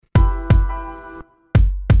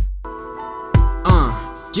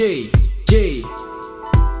J.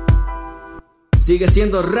 Sigue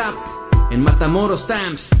siendo rap en MATAMOROS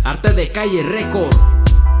TAMPS, Arte de calle record.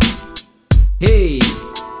 Hey,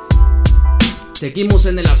 seguimos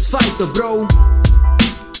en el asfalto, bro.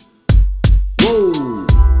 Wow.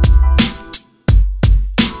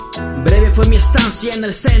 Breve fue mi estancia en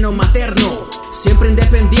el seno materno. Siempre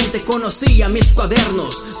independiente conocía mis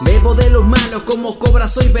cuadernos. Bebo de lo malo como cobra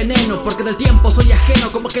soy veneno, porque del tiempo soy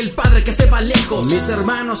ajeno como aquel padre que se va lejos. Mis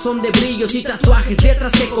hermanos son de brillos y tatuajes,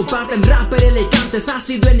 letras que comparten, rapper elegantes,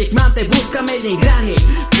 ácido enigmante, búscame el engrane.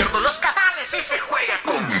 Pierdo los cabales y se juega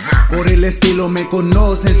con... Por el estilo me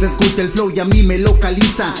conocen, se escucha el flow y a mí me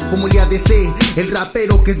localiza. Como el ADC, el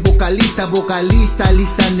rapero que es vocalista,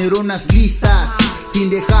 lista neuronas listas. Sin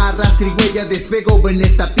dejar rastro y huella despego en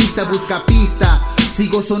esta pista, busca pista.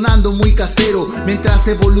 Sigo sonando muy casero, mientras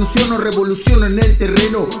evoluciono, revoluciono en el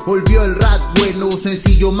terreno. Volvió el rap bueno,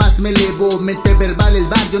 sencillo más me elevo. Mente verbal el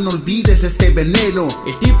barrio, no olvides este veneno.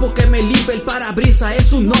 El tipo que me limpia el parabrisa es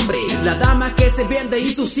su nombre. La dama que se vende y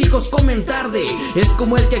sus hijos comen tarde. Es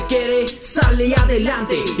como el que quiere, sale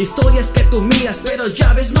adelante. Historias que tú miras, pero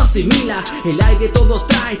ya ves no asimilas. El aire todo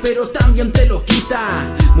trae, pero también te lo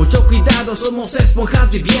quita. Mucho cuidado, somos esponjas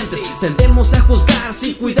vivientes. Tendemos a juzgar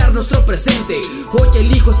sin cuidar nuestro presente. Hoy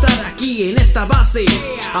elijo estar aquí en esta base,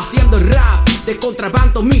 haciendo rap de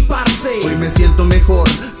contrabando mi parce. Hoy me siento mejor,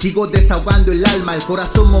 sigo desahogando el alma. El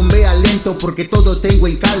corazón bombea lento porque todo tengo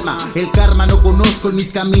en calma. El karma no conozco en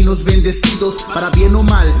mis caminos bendecidos. Para bien o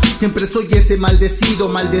mal, siempre soy ese maldecido,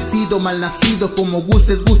 malnacido. Como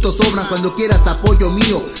gustes, gustos sobran. Cuando quieras apoyo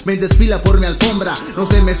mío, ven desfila por mi alfombra. No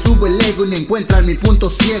se me sube el ego y no encuentran mi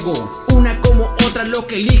punto ciego. Una como otra, lo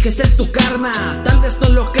que eliges es tu karma. Tal vez no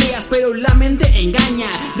lo creas, pero la mente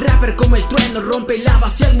engaña. Rapper como el trueno, rompe la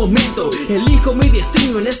base al momento. Elijo mi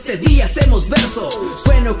destino, en este día hacemos versos.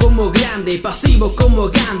 Sueno como grande, pasivo como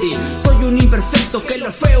Gandhi. Soy un imperfecto que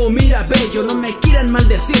lo feo mira bello. No me quieran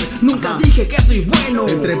maldecir, nunca dije que soy bueno.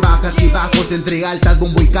 Entre bajas y bajos, entre altas,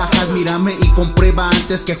 bombo y cajas, mírame y comprueba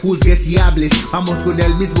antes que juzgues y hables. Vamos con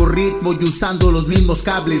el mismo ritmo y usando los mismos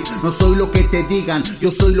cables. No soy lo que te digan,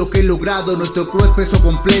 yo soy lo que he logrado. Nuestro crew es peso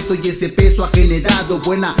completo y ese peso ha generado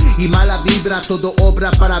buena y mala vibra, todo obra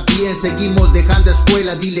para bien. Seguimos dejando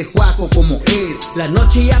escuela, dile Joako como es. La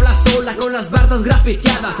noche habla sola con las bardas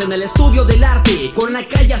grafiteadas. En el estudio del arte, con la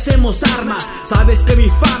calle hacemos armas. Sabes que mi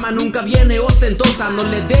fama nunca viene ostentosa. No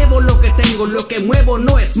le debo lo que tengo, lo que muevo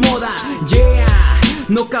no es moda. Yeah,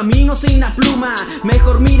 no camino sin la pluma.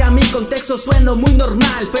 Mejor mira mi contexto, sueno muy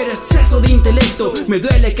normal. Pero exceso de intelecto, me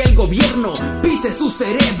duele que el gobierno pise su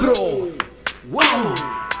cerebro. Wow.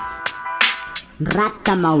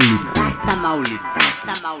 Rata Mauli.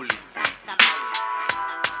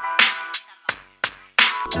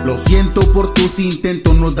 Lo siento por tus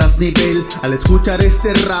intentos, no das nivel. Al escuchar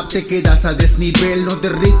este rap te quedas a desnivel. No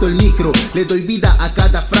derrito el micro, le doy vida a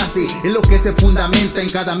cada frase. Es lo que se fundamenta en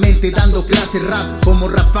cada mente dando clase. Rap como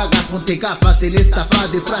ráfagas, ponte gafas en esta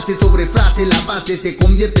faz de frase sobre frase. La base se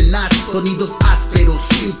convierte en as, sonidos ásperos,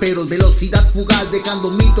 sin peros. Velocidad fugaz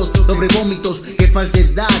dejando mitos sobre vómitos. Qué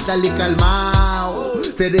falsedad, dale calmao.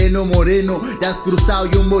 Sereno moreno, ya has cruzado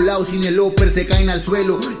y un volado sin el upper se caen al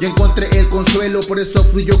suelo. Ya encontré el consuelo, por eso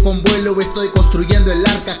fluyo con vuelo. Estoy construyendo el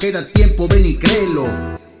arca, queda tiempo, ven y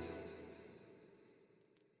créelo.